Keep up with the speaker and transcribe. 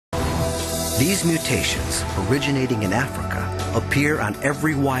These mutations, originating in Africa, appear on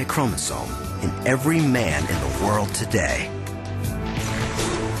every Y chromosome in every man in the world today.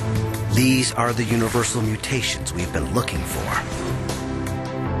 These are the universal mutations we've been looking for.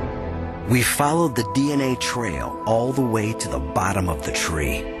 We've followed the DNA trail all the way to the bottom of the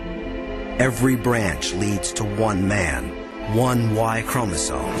tree. Every branch leads to one man, one Y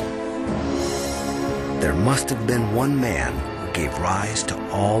chromosome. There must have been one man who gave rise to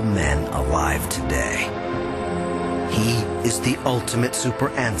all men alive today. He is the ultimate super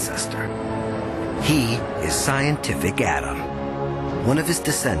ancestor. He is scientific Adam. One of his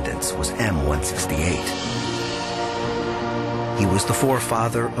descendants was M168. He was the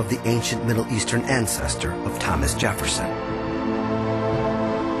forefather of the ancient Middle Eastern ancestor of Thomas Jefferson.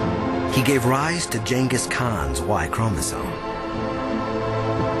 He gave rise to Genghis Khan's Y chromosome.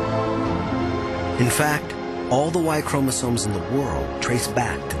 In fact, all the Y chromosomes in the world trace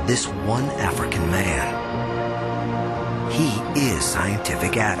back to this one African man. He is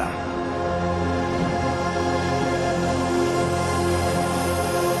scientific Adam.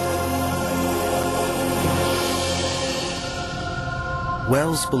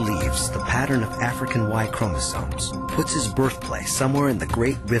 Wells believes the pattern of African Y chromosomes puts his birthplace somewhere in the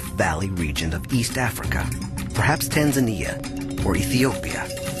Great Rift Valley region of East Africa, perhaps Tanzania or Ethiopia.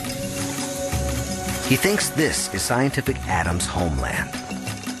 He thinks this is scientific Adam's homeland,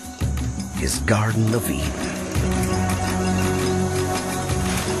 his Garden of Eden.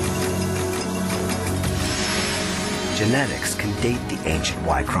 Genetics can date the ancient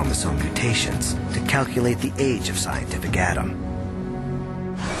Y chromosome mutations to calculate the age of scientific Adam.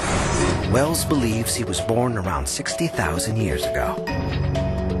 Wells believes he was born around 60,000 years ago.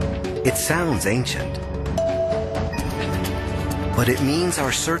 It sounds ancient, but it means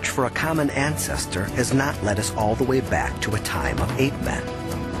our search for a common ancestor has not led us all the way back to a time of ape men,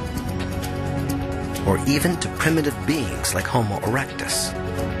 or even to primitive beings like Homo erectus.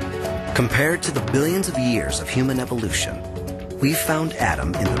 Compared to the billions of years of human evolution, we've found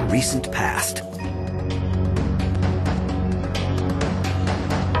Adam in the recent past.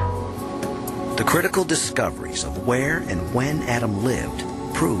 The critical discoveries of where and when Adam lived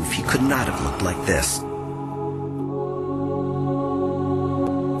prove he could not have looked like this.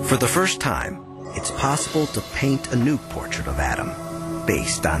 For the first time, it's possible to paint a new portrait of Adam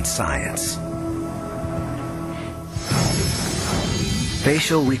based on science.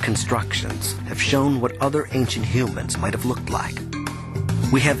 Facial reconstructions have shown what other ancient humans might have looked like.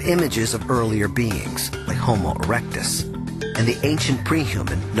 We have images of earlier beings, like Homo erectus, and the ancient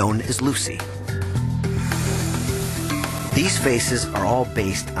pre-human known as Lucy. These faces are all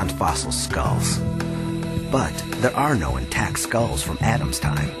based on fossil skulls, but there are no intact skulls from Adam's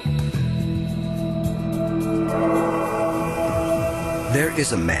time. There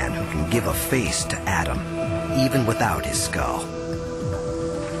is a man who can give a face to Adam, even without his skull.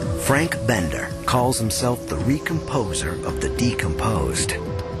 Frank Bender calls himself the recomposer of the decomposed.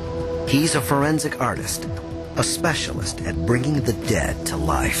 He's a forensic artist, a specialist at bringing the dead to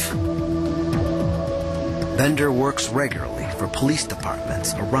life. Bender works regularly for police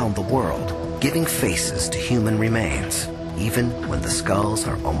departments around the world, giving faces to human remains, even when the skulls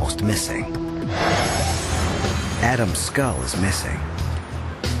are almost missing. Adam's skull is missing,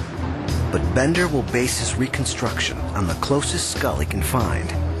 but Bender will base his reconstruction on the closest skull he can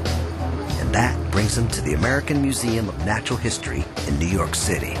find, and that brings him to the American Museum of Natural History in New York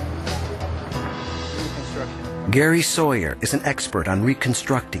City. Gary Sawyer is an expert on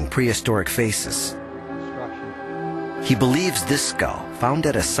reconstructing prehistoric faces. He believes this skull, found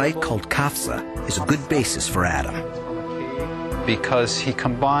at a site called Kafza, is a good basis for Adam. Because he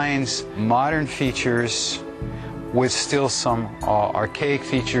combines modern features with still some archaic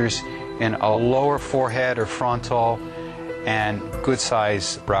features in a lower forehead or frontal and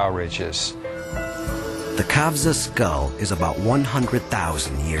good-sized brow ridges. The Kafza skull is about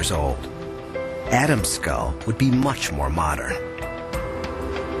 100,000 years old. Adam's skull would be much more modern.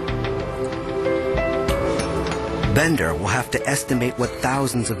 Bender will have to estimate what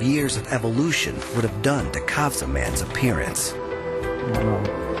thousands of years of evolution would have done to Kafza man's appearance.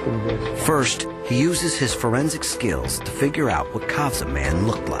 First, he uses his forensic skills to figure out what Kafza man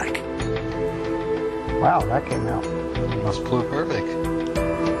looked like. Wow, that came out. Must flew perfect.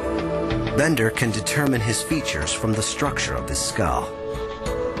 Bender can determine his features from the structure of his skull.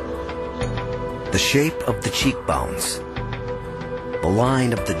 The shape of the cheekbones, the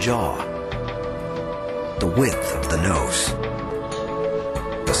line of the jaw, the width of the nose,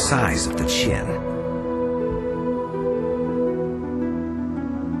 the size of the chin.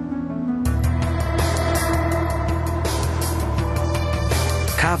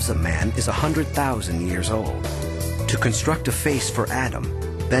 Kavsa man is 100,000 years old. To construct a face for Adam,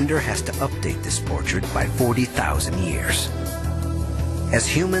 Bender has to update this portrait by 40,000 years. As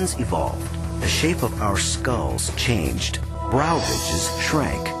humans evolved, the shape of our skulls changed. Brow ridges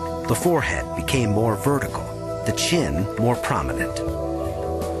shrank. The forehead became more vertical, the chin more prominent.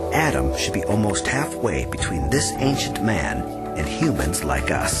 Adam should be almost halfway between this ancient man and humans like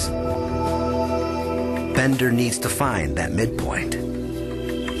us. Bender needs to find that midpoint.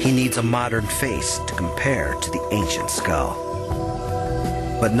 He needs a modern face to compare to the ancient skull.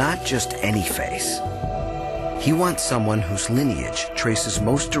 But not just any face. He wants someone whose lineage traces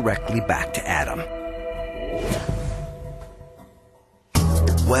most directly back to Adam.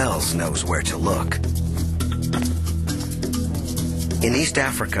 Wells knows where to look. In East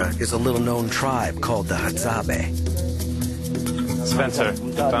Africa is a little-known tribe called the Hadzabe. Spencer,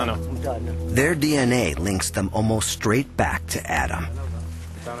 Dano. Their DNA links them almost straight back to Adam.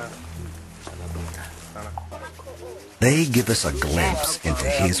 They give us a glimpse into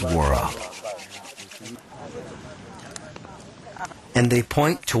his world. And they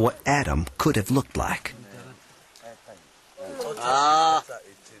point to what Adam could have looked like.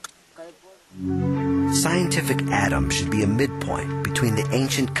 Scientific Adam should be a midpoint between the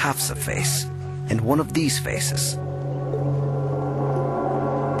ancient Kafsa face and one of these faces.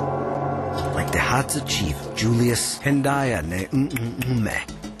 Like the Hadza chief Julius Hendaya ne Ume.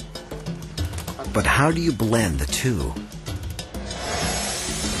 But how do you blend the two?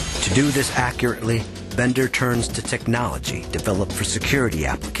 To do this accurately, Bender turns to technology developed for security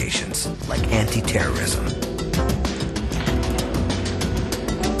applications like anti-terrorism.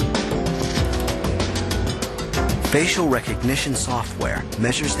 Facial recognition software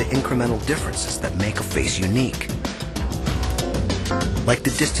measures the incremental differences that make a face unique, like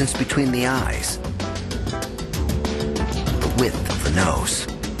the distance between the eyes, the width of the nose.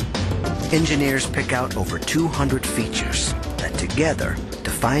 Engineers pick out over 200 features that together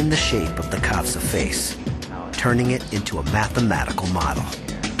define the shape of the Kafsa face, turning it into a mathematical model.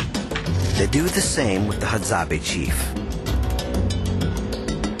 They do the same with the Hadzabe chief.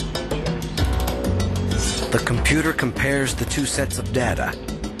 The computer compares the two sets of data,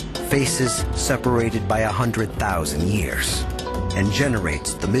 faces separated by 100,000 years, and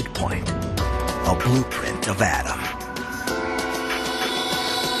generates the midpoint, a blueprint of Adam.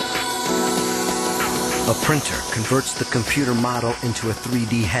 A printer converts the computer model into a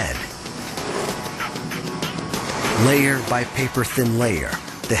 3D head. Layer by paper-thin layer,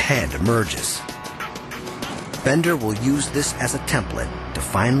 the head emerges. Bender will use this as a template to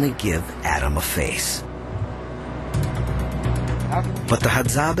finally give Adam a face. But the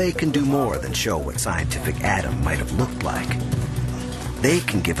Hadzabe can do more than show what scientific Adam might have looked like. They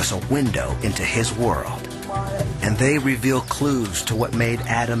can give us a window into his world. And they reveal clues to what made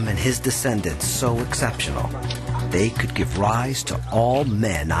Adam and his descendants so exceptional. They could give rise to all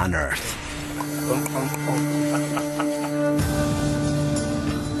men on Earth.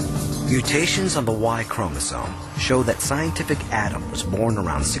 Mutations on the Y chromosome show that scientific Adam was born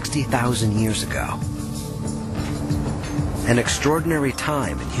around 60,000 years ago. An extraordinary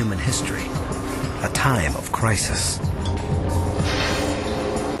time in human history, a time of crisis.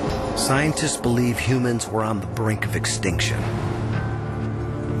 Scientists believe humans were on the brink of extinction.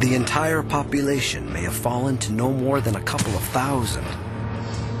 The entire population may have fallen to no more than a couple of thousand.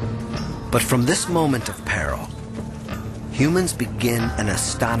 But from this moment of peril, humans begin an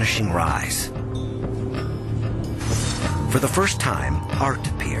astonishing rise. For the first time, art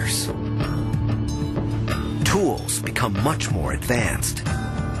appears. Tools become much more advanced.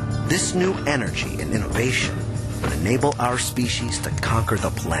 This new energy and innovation would enable our species to conquer the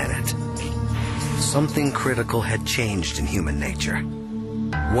planet. Something critical had changed in human nature.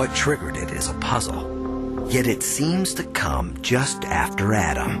 What triggered it is a puzzle, yet it seems to come just after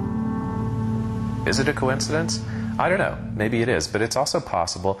Adam. Is it a coincidence? I don't know. Maybe it is, but it's also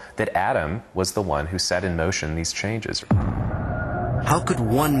possible that Adam was the one who set in motion these changes. How could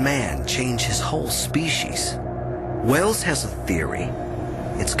one man change his whole species? Wells has a theory.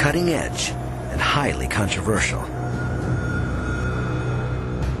 It's cutting edge and highly controversial.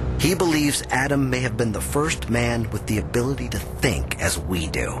 He believes Adam may have been the first man with the ability to think as we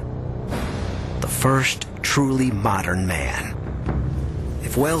do. The first truly modern man.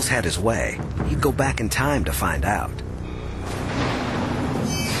 If Wells had his way, he'd go back in time to find out.